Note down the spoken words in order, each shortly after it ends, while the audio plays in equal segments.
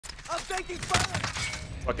I'm taking fire.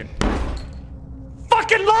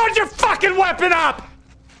 Fucking load your fucking weapon up!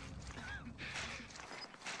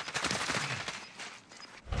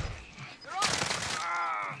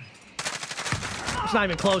 It's not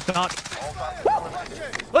even close, Doc.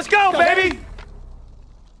 Let's go, baby!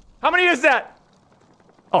 How many is that?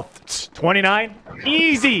 Oh, 29?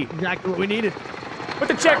 Easy! Exactly what we needed. Put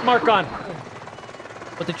the check mark on.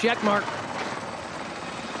 Put the check mark.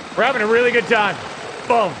 We're having a really good time.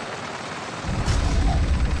 Boom.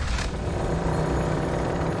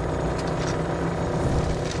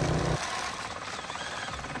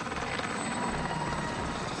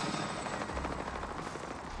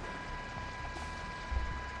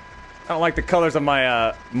 I don't like the colors on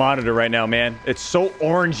my monitor right now, man. It's so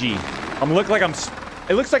orangey.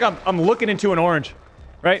 It looks like I'm looking into an orange,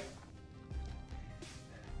 right?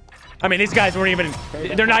 I mean, these guys weren't even,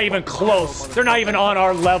 they're not even close. They're not even on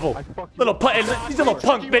our level. These little punk hey, these little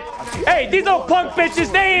punk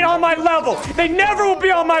bitches, they ain't on my level. They never will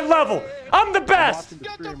be on my level. I'm the best.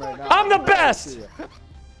 I'm the best.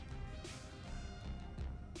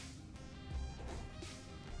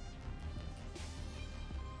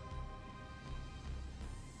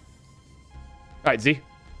 All right, Z. I'm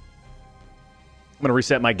gonna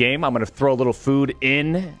reset my game. I'm gonna throw a little food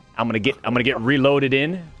in. I'm gonna get reloaded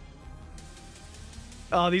in.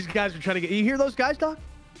 Oh, these guys are trying to get. You hear those guys, Doc?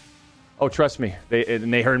 Oh, trust me.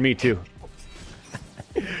 They heard me too.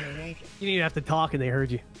 You didn't have to talk, and they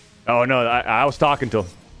heard you. Oh no, I was talking to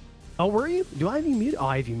them. Oh, were you? Do I have you muted? Oh,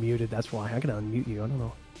 I have you muted. That's why I can unmute you. I don't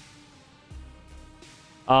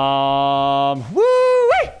know. Woo!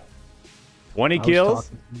 20 kills,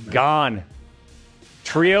 gone.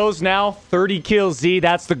 Trios now, 30 kills, Z.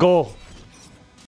 That's the goal.